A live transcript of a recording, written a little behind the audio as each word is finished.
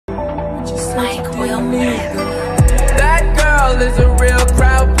That girl is a real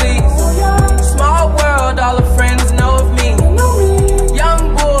crowd, please. Small world, all her friends know of me.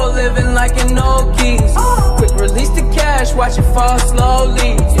 Young bull living like an old geese. Quick release the cash, watch it fall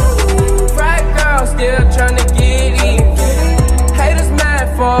slowly. Frat girl still trying to get even. Haters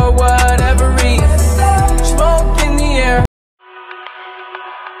mad for whatever reason. Smoke in the air.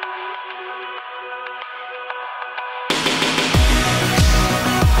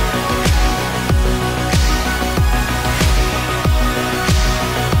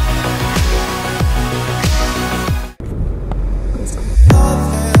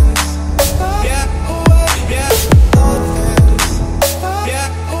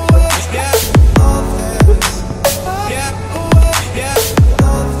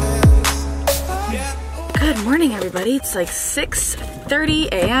 Good morning, everybody. It's like 6:30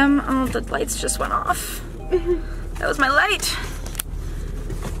 a.m. Oh, the lights just went off. That was my light.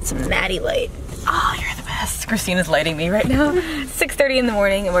 It's a Maddie light. Oh, you're the best. Christina's lighting me right now. 6:30 in the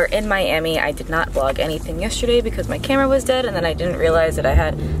morning and we're in Miami. I did not vlog anything yesterday because my camera was dead, and then I didn't realize that I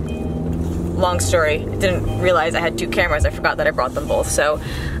had, long story, I didn't realize I had two cameras. I forgot that I brought them both. So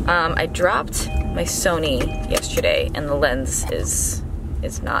I dropped my Sony yesterday and the lens is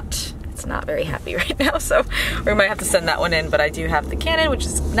not, it's not very happy right now, so we might have to send that one in, but I do have the Canon, which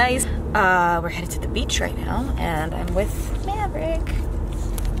is nice. We're headed to the beach right now, and I'm with Maverick,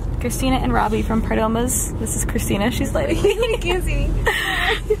 Christina, and Robbie from Pardomas. This is Christina, she's lighting me. You can't see me.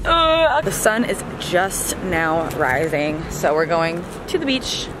 The sun is just now rising, so we're going to the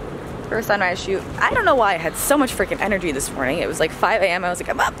beach for a sunrise shoot. I don't know why I had so much freaking energy this morning. It was like 5 a.m. I was like,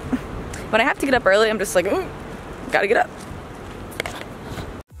 I'm up. When I have to get up early, I'm just like, gotta get up.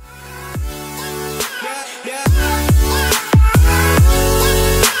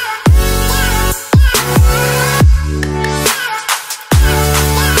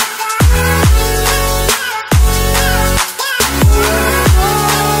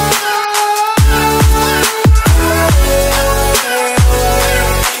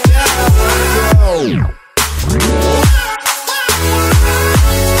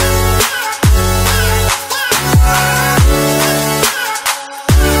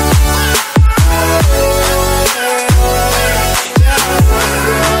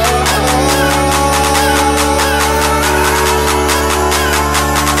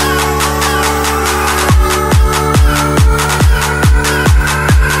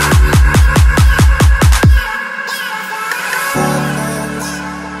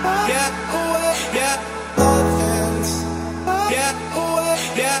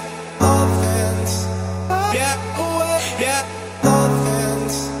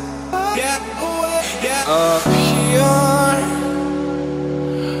 Up here,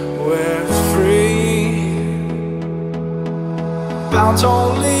 we're free, bound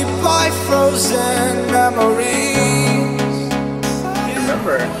only by frozen memories.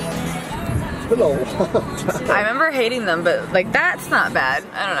 Remember, I remember hating them, but like that's not bad.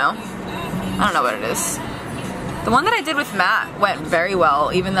 I don't know what it is. The one that I did with Matt went very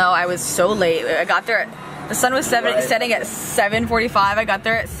well, even though I was so late. I got there at, the sun was setting at 7:45. I got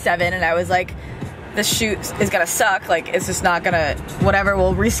there at 7, and I was like, the shoot is gonna suck, like it's just not gonna, whatever,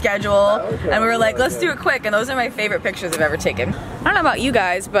 we'll reschedule. And we were like, let's do it quick, and those are my favorite pictures I've ever taken. I don't know about you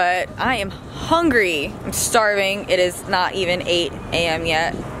guys, but I am hungry. I'm starving. It is not even 8 a.m.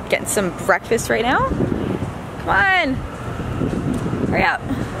 yet. Getting some breakfast right now. Come on, hurry up.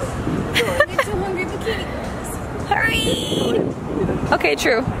 Get some hungry bikini girls. Hurry. Okay,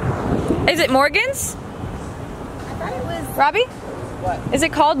 true. Is it Morgan's? I thought it was Robbie? What? Is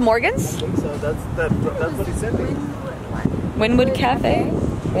it called Morgan's? I think so. That's what he said. Winwood Cafe?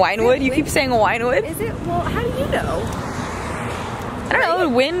 Winewood? You keep saying Winewood? Is it? Well, how do you know? I don't know.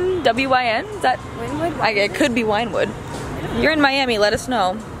 Win, W-I-N? Is that? Winwood? It could be Winewood. You're in Miami, let us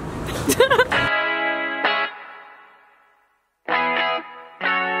know.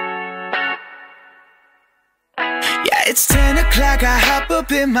 Yeah, it's 10 o'clock, I hop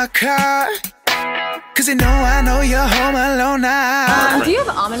up in my car, cause I know you're home alone now. Do you have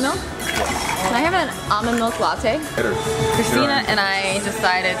almond milk? Can I have an almond milk latte? Christina and I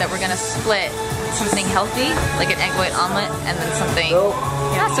decided that we're gonna split something healthy, like an egg white omelet, and then something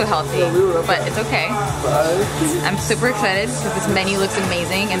not so healthy, but it's okay. I'm super excited because this menu looks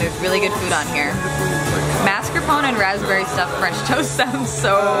amazing and there's really good food on here. Mascarpone and raspberry stuffed French toast sounds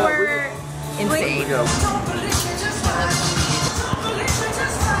so insane.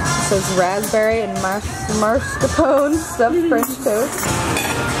 So it's raspberry and mascarpone stuffed French toast.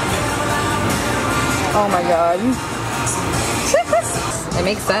 Oh my god. It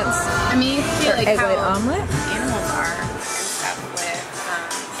makes sense. I mean, you feel like egg how white omelet? animals are and stuff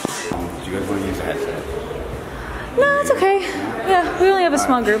with you guys want to use a headset? No, it's okay. Yeah, we only have a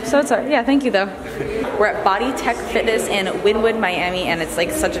small group, so it's alright. Yeah, thank you though. We're at Body Tech Fitness in Wynwood, Miami, and it's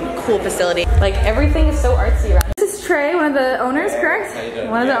like such a cool facility. Like everything is so artsy around. This is Trey, one of the owners, correct?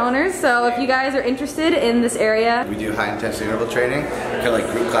 One of the owners. So if you guys are interested in this area. We do high intensity interval training, kind of like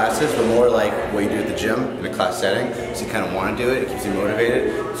group classes, but more like what you do at the gym in a class setting. So you kind of want to do it, it keeps you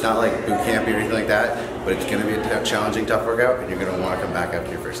motivated. It's not like boot campy or anything like that, but it's going to be a challenging, tough workout, and you're going to want to come back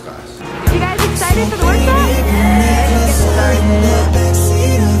after your first class. You guys excited for the workout?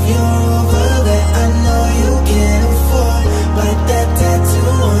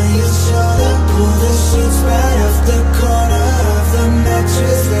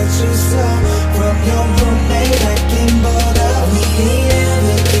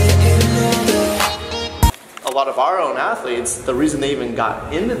 A lot of our own athletes, the reason they even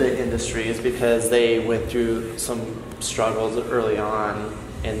got into the industry is because they went through some struggles early on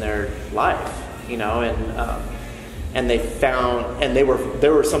in their life, you know, and they found, and there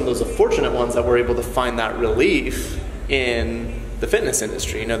were some of those fortunate ones that were able to find that relief in the fitness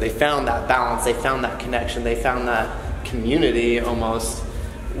industry. You know, they found that balance, they found that connection, they found that community almost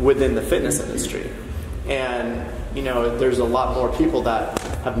within the fitness industry. And you know, there's a lot more people that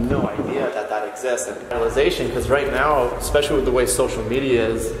have no idea that that exists. And realization, because right now, especially with the way social media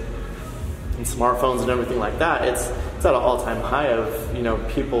is and smartphones and everything like that, it's at an all-time high of, you know,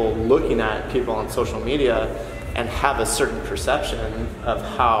 people looking at people on social media and have a certain perception of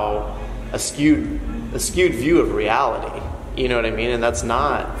how a skewed view of reality. You know what I mean? And that's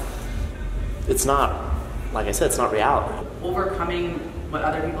not, it's not, like I said, it's not reality. Overcoming what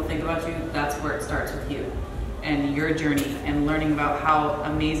other people think about you, that's where it starts with you and your journey and learning about how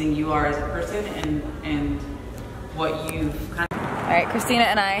amazing you are as a person and what you've kind of... All right, Christina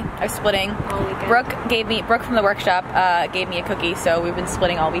and I are splitting. Brooke from the workshop gave me a cookie, so we've been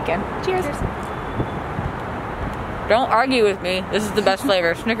splitting all weekend. Cheers. Don't argue with me. This is the best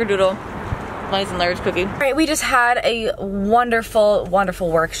flavor. Snickerdoodle, Lions and Laird's cookie. All right, we just had a wonderful,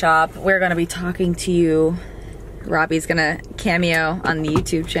 wonderful workshop. We're gonna be talking to you. Robbie's gonna cameo on the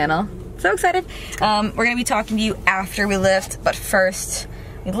YouTube channel. So excited. We're gonna be talking to you after we lift, but first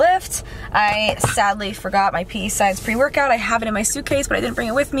we lift. I sadly forgot my PE Science pre-workout. I have it in my suitcase, but I didn't bring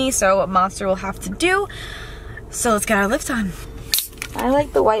it with me, so Monster will have to do. So let's get our lift on. I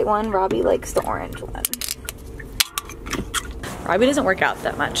like the white one, Robbie likes the orange one. Robbie doesn't work out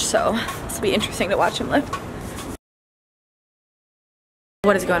that much, so this will be interesting to watch him lift.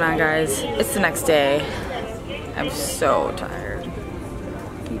 What is going on, guys? It's the next day. I'm so tired.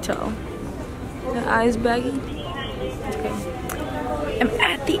 Can you tell? The eyes baggy. Okay. I'm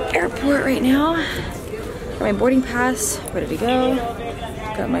at the airport right now. Got my boarding pass, ready to go.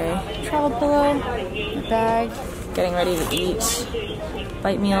 Got my travel pillow, my bag, getting ready to eat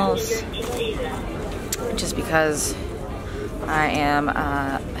light meals. Just because I am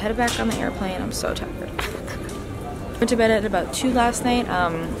headed back on the airplane. I'm so tired. Went to bed at about 2 last night.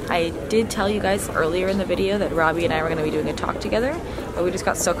 I did tell you guys earlier in the video that Robbie and I were going to be doing a talk together, but we just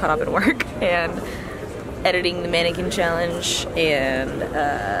got so caught up in work and editing the mannequin challenge and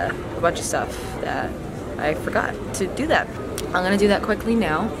a bunch of stuff that I forgot to do that. I'm going to do that quickly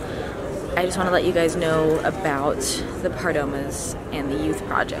now. I just want to let you guys know about the pardomas and the youth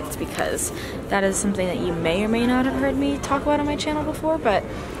project, because that is something that you may or may not have heard me talk about on my channel before, but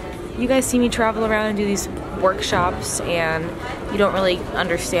you guys see me travel around and do these workshops and you don't really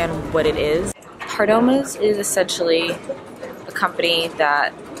understand what it is. Pardomas is essentially a company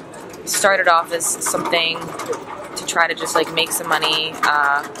that started off as something to try to just like make some money.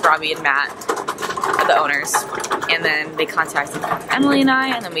 Robbie and Matt are the owners, and then they contacted Emily and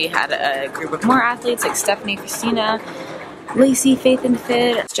I, and then we had a group of more athletes like Stephanie, Christina, Lacey, Faith and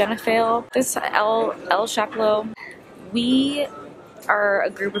Fit, Jennifer, this Elle Chaplow. We are a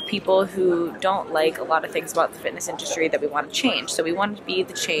group of people who don't like a lot of things about the fitness industry that we want to change. So we want to be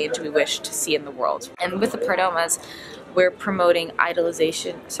the change we wish to see in the world. And with the pardomas, we're promoting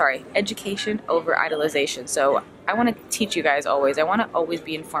education over idolization. So I want to teach you guys always. I want to always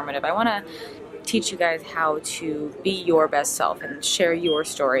be informative. I want to teach you guys how to be your best self and share your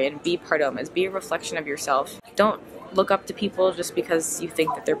story and be pardomas. Be a reflection of yourself. Don't look up to people just because you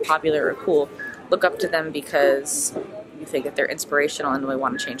think that they're popular or cool. Look up to them because you think that they're inspirational and they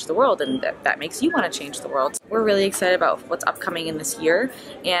want to change the world, and that makes you want to change the world. We're really excited about what's upcoming in this year,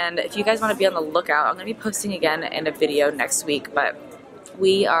 and if you guys want to be on the lookout, I'm going to be posting again in a video next week, but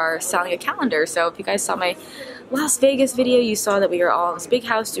we are selling a calendar. So if you guys saw my Las Vegas video, you saw that we were all in this big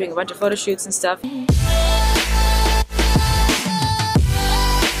house doing a bunch of photo shoots and stuff.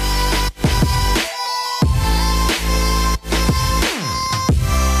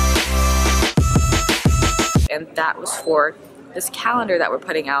 and that was for this calendar that we're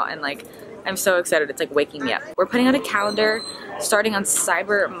putting out, and like I'm so excited, it's like waking me up. We're putting out a calendar starting on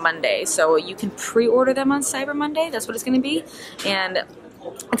Cyber Monday, so you can pre-order them on Cyber Monday. That's what it's going to be, and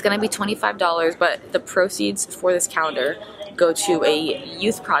it's going to be $25, but the proceeds for this calendar go to a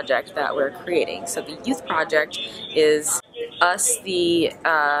youth project that we're creating. So the youth project is us, the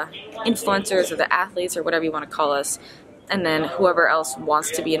influencers or the athletes or whatever you want to call us, and then whoever else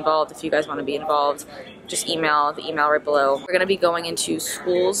wants to be involved. If you guys want to be involved, just email the email right below. We're going to be going into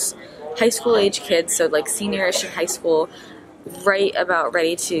schools, high school age kids, so like senior-ish in high school, right about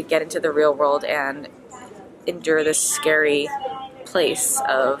ready to get into the real world and endure this scary place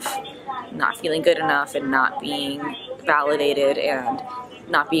of not feeling good enough and not being validated and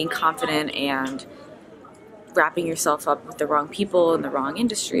not being confident and wrapping yourself up with the wrong people in the wrong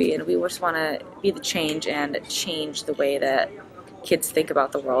industry. And we just want to be the change and change the way that kids think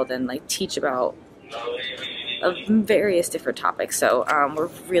about the world and like teach about various different topics. So we're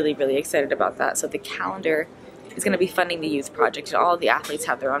really, really excited about that. So the calendar is going to be funding the youth project, and all of the athletes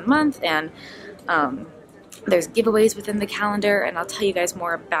have their own month, and there's giveaways within the calendar, and I'll tell you guys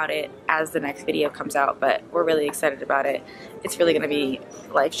more about it as the next video comes out, but we're really excited about it. It's really going to be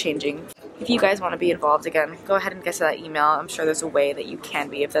life-changing. If you guys want to be involved, again, go ahead and get to that email. I'm sure there's a way that you can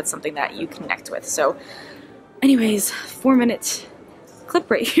be if that's something that you connect with. So anyways, 4-minute clip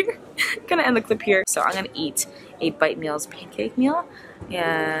right here. Gonna end the clip here. So I'm gonna eat a Bite Meals pancake meal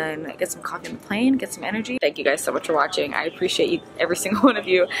and get some coffee on the plane, get some energy. Thank you guys so much for watching. I appreciate you, every single one of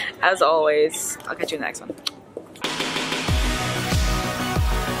you, as always. I'll catch you in the next one.